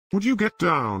Would you get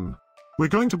down? We're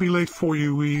going to be late for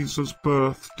Louisa's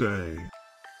birthday.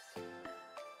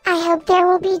 I hope there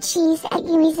will be cheese at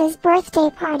Louisa's birthday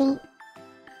party.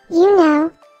 You know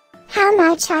how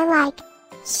much I like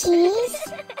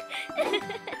cheese.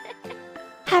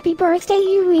 Happy birthday,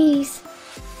 Louise.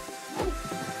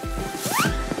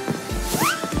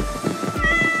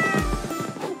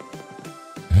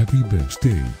 Happy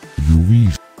birthday,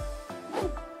 Louise.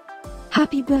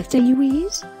 Happy birthday,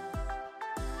 Louise.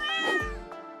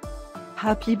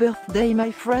 Happy birthday,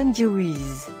 my friend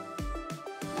Louise.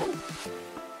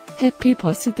 Happy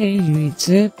birthday,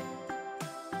 Louise.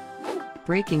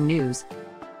 Breaking news.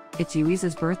 It's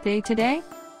Louisa's birthday today?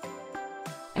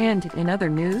 And in other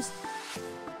news,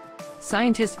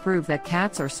 scientists prove that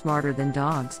cats are smarter than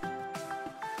dogs.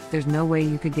 There's no way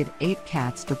you could get 8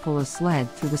 cats to pull a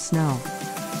sled through the snow.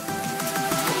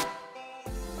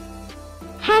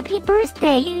 Happy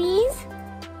birthday, Louise.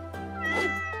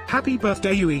 Happy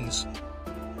birthday, Louise.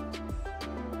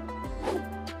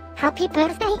 Happy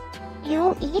birthday,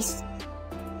 Louise.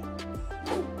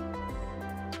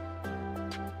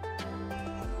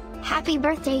 Happy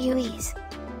birthday, Louise.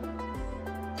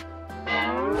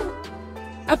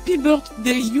 Happy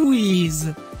birthday,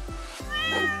 Louise.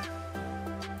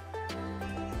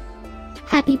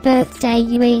 Happy birthday,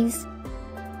 Louise.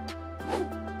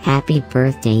 Happy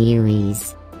birthday,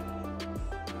 Louise.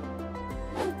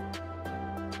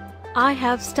 I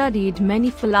have studied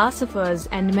many philosophers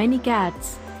and many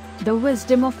cats. The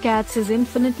wisdom of cats is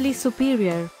infinitely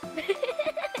superior.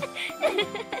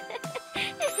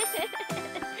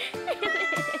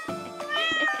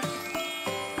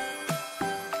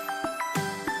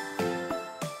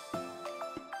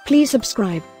 Please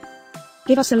subscribe,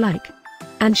 give us a like,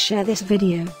 and share this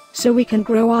video, so we can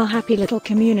grow our happy little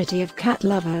community of cat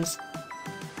lovers.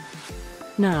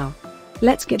 Now,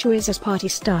 let's get Louisa's party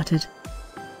started.